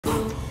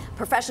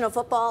Professional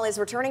football is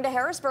returning to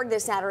Harrisburg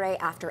this Saturday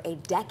after a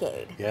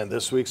decade. Yeah, and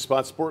this week's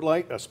Sports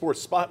Spotlight,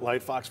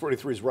 Fox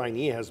 43's Ryan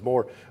Yee has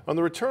more on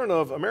the return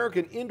of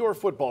American indoor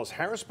football's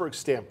Harrisburg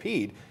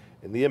Stampede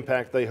and the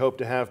impact they hope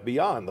to have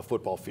beyond the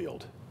football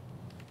field.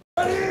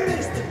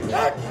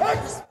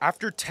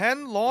 After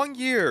 10 long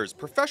years,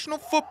 professional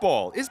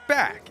football is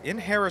back in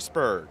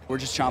Harrisburg. We're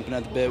just chomping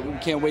at the bit. We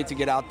can't wait to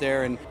get out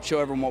there and show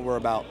everyone what we're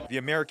about. The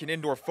American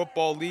Indoor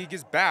Football League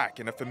is back,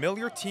 and a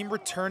familiar team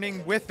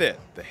returning with it,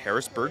 the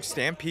Harrisburg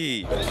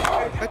Stampede.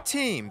 A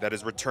team that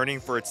is returning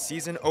for its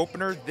season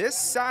opener this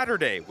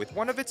Saturday with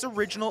one of its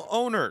original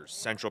owners,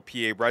 Central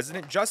PA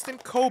resident Justin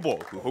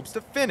Coble, who hopes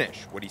to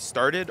finish what he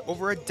started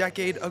over a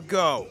decade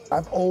ago.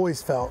 I've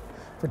always felt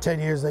for 10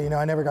 years that,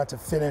 I never got to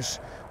finish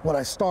what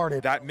I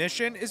started. That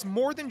mission is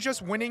more than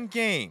just winning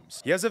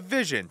games. He has a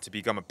vision to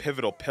become a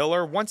pivotal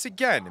pillar once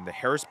again in the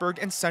Harrisburg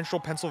and Central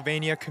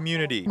Pennsylvania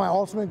community. My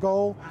ultimate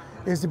goal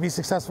is to be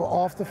successful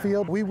off the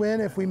field. We win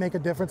if we make a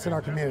difference in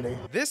our community.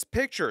 This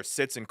picture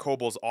sits in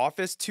Coble's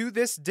office to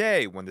this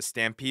day when the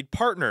Stampede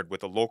partnered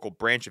with a local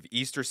branch of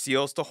Easter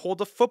Seals to hold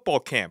a football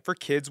camp for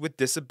kids with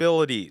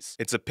disabilities.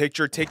 It's a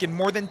picture taken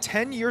more than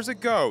 10 years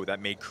ago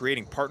that made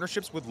creating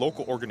partnerships with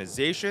local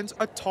organizations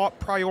a top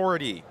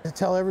priority. To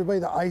tell everybody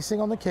the icing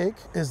on the cake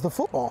is the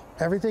football.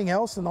 Everything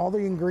else and all the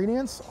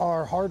ingredients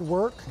are hard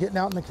work, getting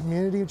out in the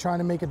community, trying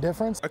to make a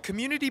difference. A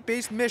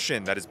community-based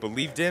mission that is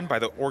believed in by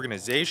the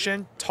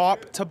organization top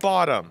to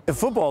bottom.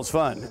 Football's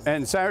fun,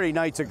 and Saturday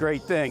night's a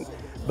great thing,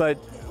 but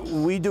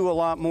we do a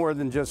lot more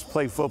than just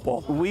play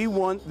football. We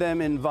want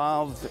them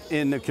involved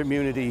in the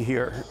community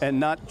here and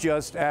not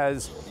just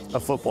as a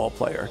football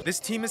player. This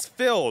team is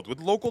filled with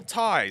local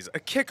ties, a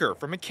kicker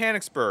from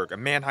Mechanicsburg, a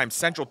Mannheim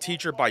Central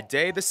teacher by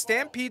day, the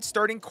Stampede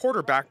starting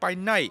quarterback by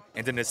night,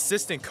 and an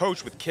assistant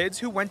coach with kids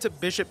who went to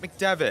Bishop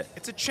McDevitt.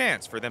 It's a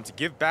chance for them to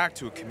give back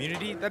to a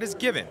community that has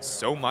given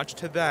so much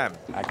to them.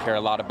 I care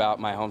a lot about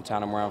my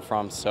hometown and where I'm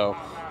from, so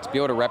to be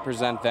able to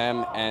represent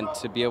them and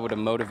to be able to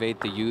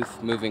motivate the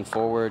youth moving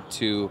forward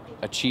to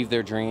achieve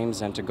their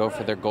dreams and to go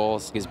for their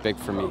goals is big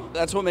for me.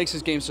 That's what makes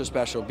this game so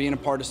special, being a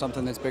part of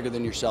something that's bigger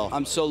than yourself.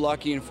 I'm so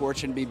lucky and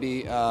fortunate to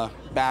be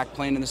back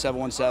playing in the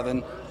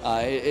 717.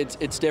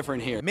 It's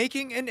different here.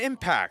 Making an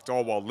impact,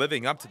 all while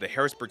living up to the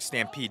Harrisburg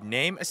Stampede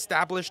name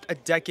established a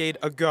decade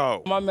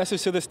ago. My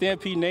message to the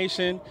Stampede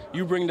Nation,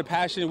 you bring the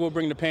passion, we'll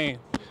bring the pain.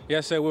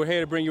 Yes, sir, we're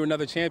here to bring you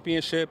another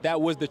championship. That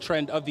was the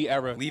trend of the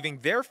era. Leaving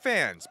their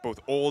fans, both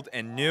old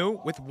and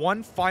new, with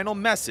one final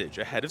message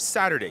ahead of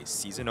Saturday's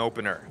season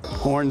opener.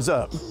 Horns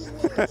up.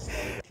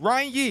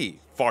 Ryan Yee,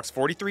 Fox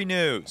 43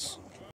 News.